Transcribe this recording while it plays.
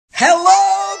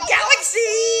Hello, Galaxy!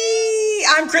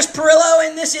 I'm Chris Pirillo,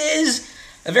 and this is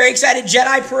a very excited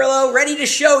Jedi Pirillo, ready to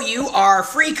show you our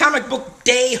free comic book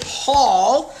day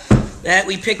haul that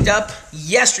we picked up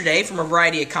yesterday from a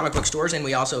variety of comic book stores, and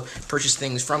we also purchased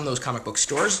things from those comic book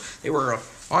stores. They were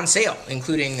on sale,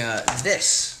 including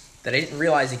this that I didn't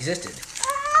realize existed.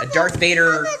 A Darth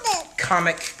Vader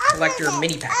comic collector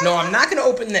mini pack. No, I'm not going to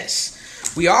open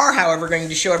this. We are, however, going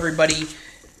to show everybody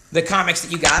the comics that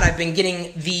you got. I've been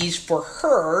getting these for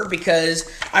her because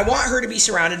I want her to be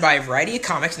surrounded by a variety of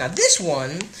comics. Now, this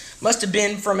one must have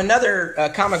been from another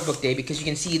comic book day because you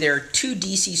can see there are two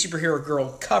DC Superhero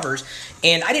Girl covers,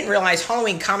 and I didn't realize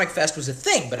Halloween Comic Fest was a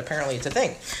thing, but apparently it's a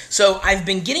thing. So I've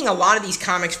been getting a lot of these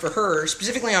comics for her,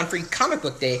 specifically on Free Comic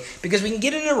Book Day, because we can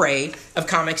get an array of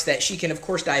comics that she can, of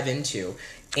course, dive into.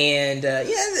 And, yeah,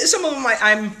 some of them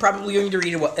I'm probably going to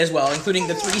read as well, including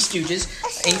the Three Stooges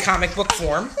in comic book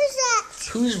form. Who's that?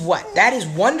 Who's what? That is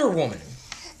Wonder Woman.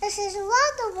 This is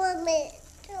Wonder Woman.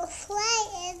 The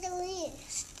fly and the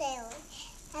wings.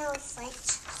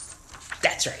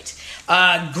 That's right.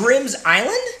 Grimm's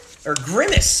Island? Or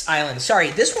Grimace Island.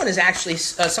 Sorry, this one is actually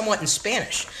somewhat in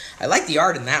Spanish. I like the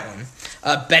art in that one.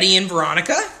 Betty and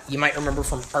Veronica, you might remember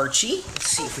from Archie. Let's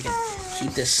see if we can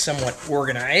keep this somewhat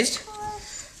organized.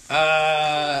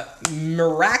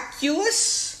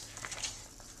 Miraculous.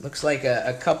 Looks like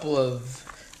a couple of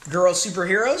girl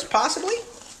superheroes, possibly.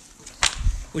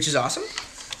 Which is awesome.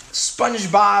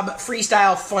 SpongeBob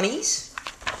Freestyle Funnies.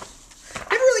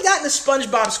 Never really gotten the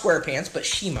SpongeBob SquarePants, but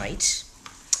she might.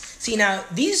 See, now,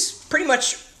 these pretty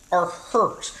much are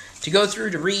hers. To go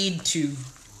through, to read, to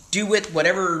do with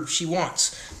whatever she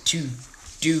wants to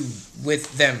do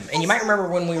with them. And you might remember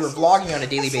when we were vlogging on a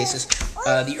daily basis,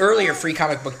 the earlier free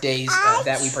comic book days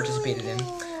that we participated in.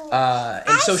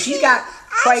 And so she's got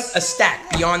quite a stack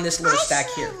beyond this little stack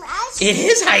here. It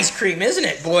is ice cream, isn't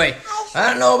it? Boy, I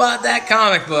don't know about that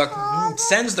comic book. It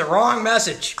sends the wrong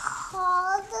message.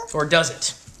 Or does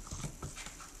it?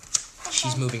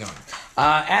 She's moving on.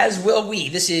 As will we.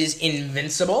 This is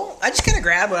Invincible. I just kind of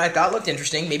grabbed what I thought looked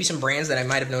interesting. Maybe some brands that I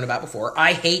might have known about before.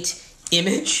 I Hate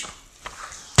Image.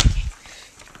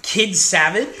 Kid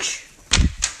Savage.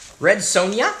 Red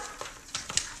Sonja.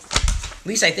 At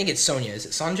least I think it's Sonja. Is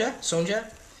it Sonja?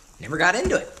 Sonja? Never got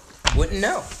into it. Wouldn't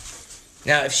know.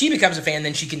 Now, if she becomes a fan,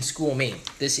 then she can school me.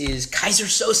 This is Kaiser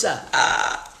Sosa.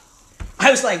 I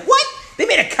was like, what? They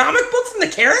made a comic book from the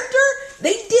character?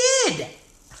 They did.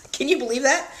 Can you believe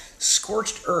that?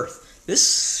 Scorched Earth.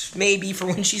 This may be for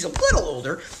when she's a little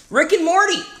older. Rick and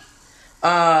Morty.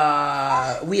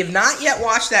 We have not yet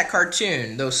watched that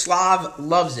cartoon, though Slav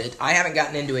loves it. I haven't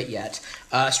gotten into it yet.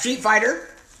 Street Fighter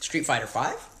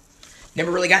 5.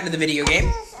 Never really got into the video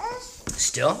game.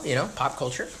 Still, you know, pop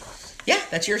culture. Yeah,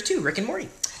 that's yours too, Rick and Morty.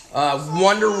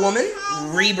 Wonder Woman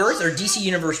Rebirth, or DC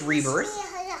Universe Rebirth.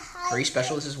 Very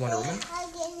special. This is Wonder Woman.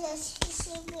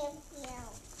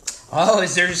 Oh,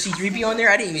 is there a C-3PO in there?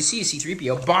 I didn't even see a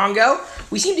C-3PO. Bongo.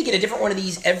 We seem to get a different one of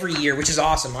these every year, which is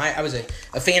awesome. I was a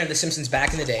fan of The Simpsons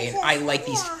back in the day, and I like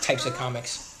these types of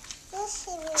comics.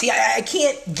 See, I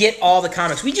can't get all the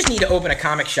comics. We just need to open a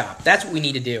comic shop. That's what we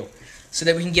need to do, so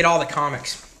that we can get all the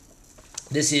comics.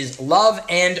 This is Love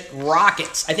and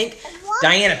Rockets. I think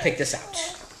Diana picked this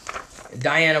out.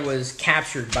 Diana was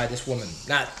captured by this woman.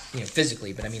 Not,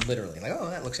 physically, but I mean literally. Like, oh,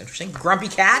 that looks interesting. Grumpy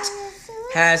Cat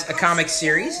has a comic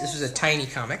series. This was a tiny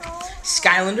comic.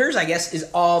 Skylanders, I guess, is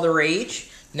all the rage.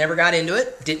 Never got into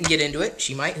it. Didn't get into it.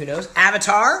 She might. Who knows?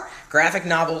 Avatar, graphic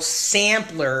novel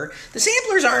sampler. The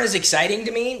samplers aren't as exciting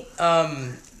to me.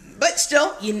 But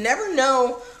still, you never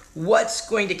know what's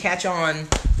going to catch on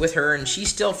with her, and she's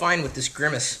still fine with this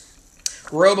Grimace.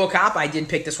 RoboCop, I did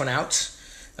pick this one out.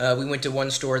 We went to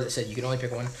one store that said you could only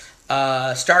pick one.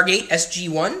 Stargate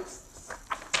SG-1.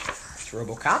 It's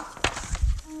RoboCop.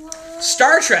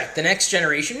 Star Trek, The Next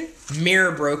Generation.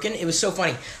 Mirror Broken. It was so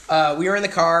funny. We were in the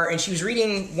car, and she was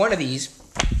reading one of these.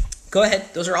 Go ahead.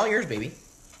 Those are all yours, baby.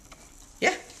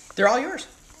 Yeah, they're all yours.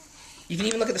 You can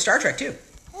even look at the Star Trek, too.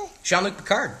 Jean-Luc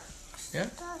Picard. Yeah,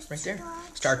 right there.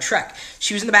 Star Trek.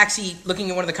 She was in the backseat looking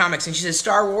at one of the comics, and she says,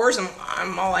 Star Wars?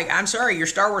 I'm all like, I'm sorry, your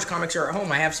Star Wars comics are at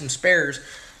home. I have some spares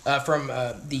from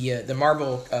the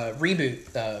Marvel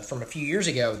reboot from a few years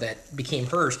ago that became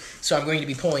hers. So I'm going to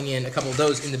be pulling in a couple of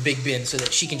those in the big bin so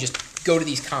that she can just go to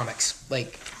these comics,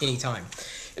 like, anytime.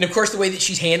 And, of course, the way that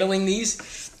she's handling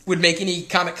these would make any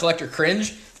comic collector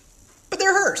cringe. But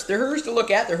they're hers. They're hers to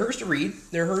look at. They're hers to read.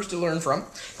 They're hers to learn from.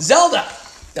 Zelda.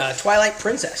 Twilight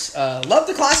Princess. Love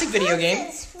the classic video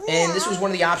game, and this was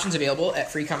one of the options available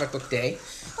at Free Comic Book Day.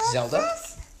 Zelda.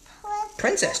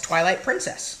 Princess. Twilight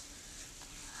Princess.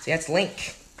 See, that's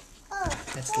Link.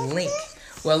 That's Link.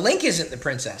 Well, Link isn't the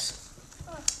princess.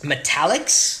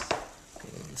 Metallics,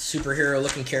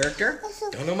 superhero-looking character.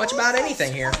 Don't know much about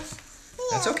anything here.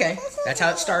 That's okay. That's how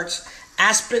it starts.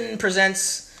 Aspen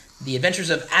presents The Adventures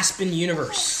of Aspen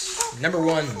Universe,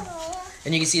 #1.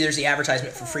 And you can see there's the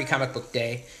advertisement for Free Comic Book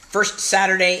Day. First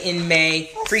Saturday in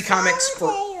May, free comics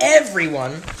for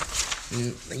everyone.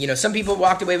 You know, some people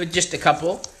walked away with just a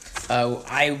couple.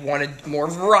 I wanted more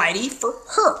variety for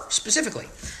her, specifically.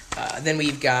 Then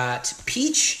we've got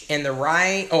Peach and the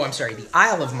the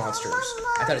Isle of Monsters.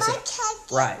 I thought it said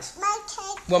Rise.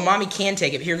 Well, Mommy can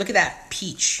take it. Here, look at that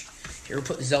Peach. Here, we'll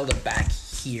put Zelda back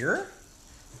here.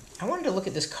 I wanted to look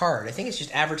at this card. I think it's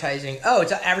just advertising. Oh,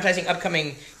 it's advertising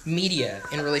upcoming media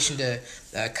in relation to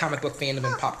comic book fandom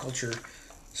and pop culture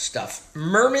stuff.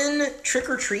 Merman Trick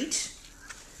or Treat.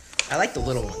 I like the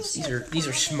little ones. These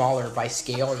are smaller by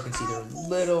scale. You can see they're a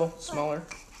little smaller.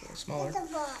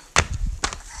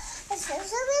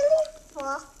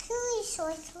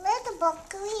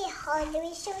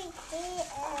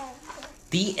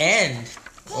 The end.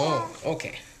 Oh,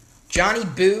 okay. Johnny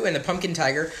Boo and the Pumpkin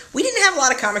Tiger. We didn't have a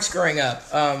lot of comics growing up.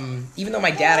 Even though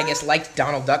my dad, I guess, liked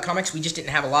Donald Duck comics, we just didn't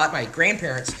have a lot. My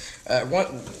grandparents,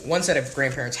 one set of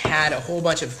grandparents had a whole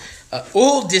bunch of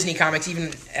old Disney comics,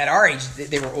 even at our age,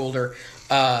 they were older,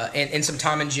 and some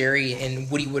Tom and Jerry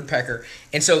and Woody Woodpecker.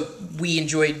 And so we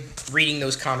enjoyed reading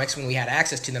those comics when we had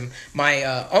access to them. My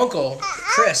uncle,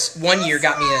 Chris, one year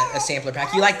got me a sampler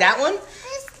pack. You like that one?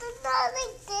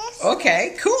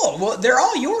 Okay, cool. Well, they're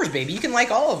all yours, baby. You can like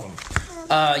all of them.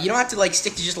 You don't have to like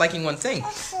stick to just liking one thing.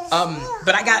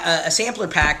 But I got a sampler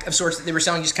pack of sorts that they were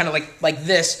selling, just kind of like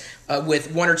this,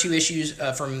 with 1 or 2 issues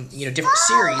from different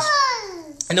series.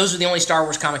 And those were the only Star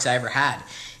Wars comics I ever had.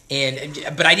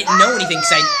 But I didn't know anything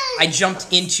because I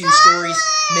jumped into stories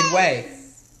midway.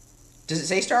 Does it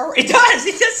say Star Wars? It does.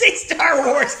 It does say Star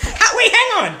Wars. Wait,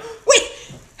 hang on. Wait,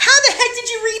 how the heck did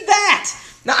you read that?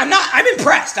 No, I'm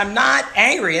impressed. I'm not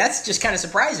angry. That's just kind of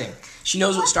surprising. She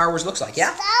knows what Star Wars looks like,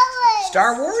 yeah?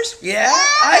 Star Wars? Yeah,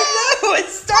 I know.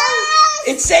 It's Star Wars.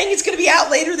 It's saying it's going to be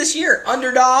out later this year.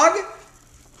 Underdog. It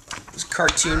was a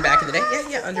cartoon back in the day.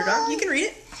 Yeah, Underdog. You can read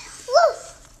it.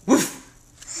 Woof.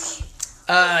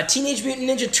 Teenage Mutant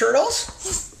Ninja Turtles.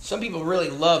 Some people really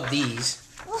love these.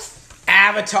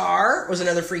 Avatar was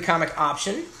another free comic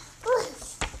option.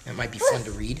 That might be fun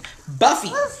to read.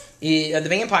 Buffy. The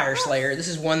Vampire Slayer. This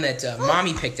is one that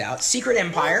Mommy picked out. Secret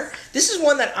Empire. This is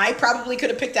one that I probably could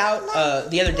have picked out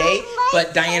the other day,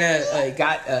 but Diana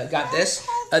got this.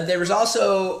 There was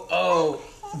also,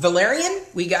 Valerian.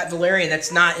 We got Valerian.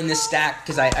 That's not in this stack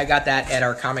because I got that at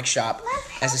our comic shop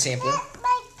as a sampler.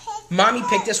 Mommy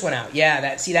picked this one out.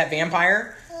 Yeah, see that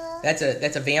vampire? That's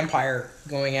a vampire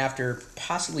going after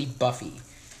possibly Buffy.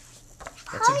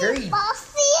 That's a very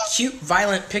cute,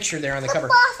 violent picture there on the cover.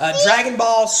 Dragon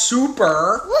Ball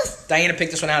Super. Diana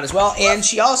picked this one out as well. And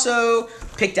she also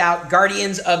picked out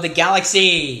Guardians of the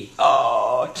Galaxy.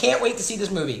 Oh, can't wait to see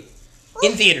this movie.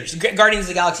 In theaters. Guardians of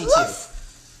the Galaxy 2.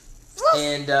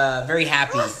 And very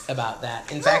happy about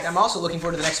that. In fact, I'm also looking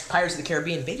forward to the next Pirates of the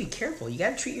Caribbean. Baby, careful. You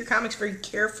got to treat your comics very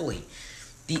carefully.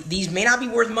 These may not be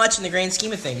worth much in the grand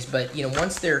scheme of things, but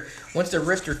once they're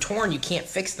ripped or torn, you can't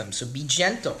fix them. So be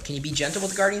gentle. Can you be gentle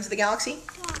with the Guardians of the Galaxy?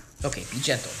 Yeah. Okay, be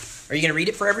gentle. Are you gonna read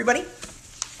it for everybody?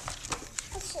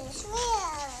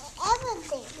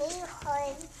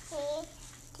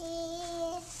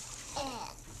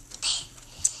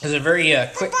 It's a very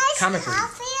quick comic read.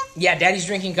 Yeah, Daddy's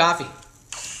drinking coffee.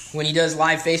 When he does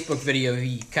live Facebook video,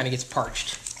 he kind of gets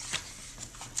parched.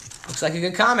 Looks like a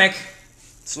good comic.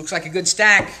 This looks like a good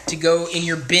stack to go in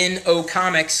your bin o'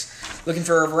 comics. Looking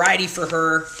for a variety for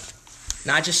her.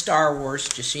 Not just Star Wars,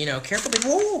 just so you know. Careful, baby.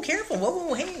 Whoa, careful.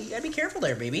 Whoa, hey, you gotta be careful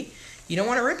there, baby. You don't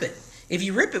want to rip it. If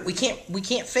you rip it, we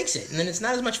can't fix it, and then it's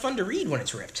not as much fun to read when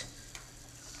it's ripped.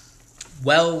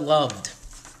 Well loved.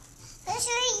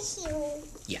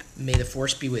 Yeah, may the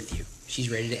force be with you. She's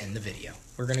ready to end the video.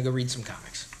 We're gonna go read some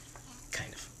comics.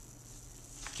 Kind of.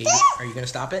 Okay, are you gonna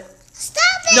stop it? Stop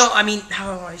it! No, I mean,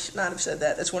 I should not have said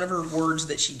that. That's one of her words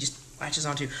that she just latches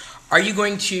onto. Are you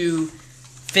going to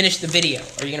finish the video?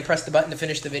 Are you going to press the button to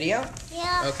finish the video?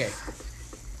 Yeah. Okay.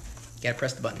 You got to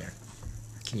press the button there.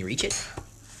 Can you reach it?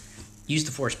 Use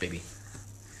the force, baby.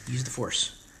 Use the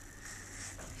force.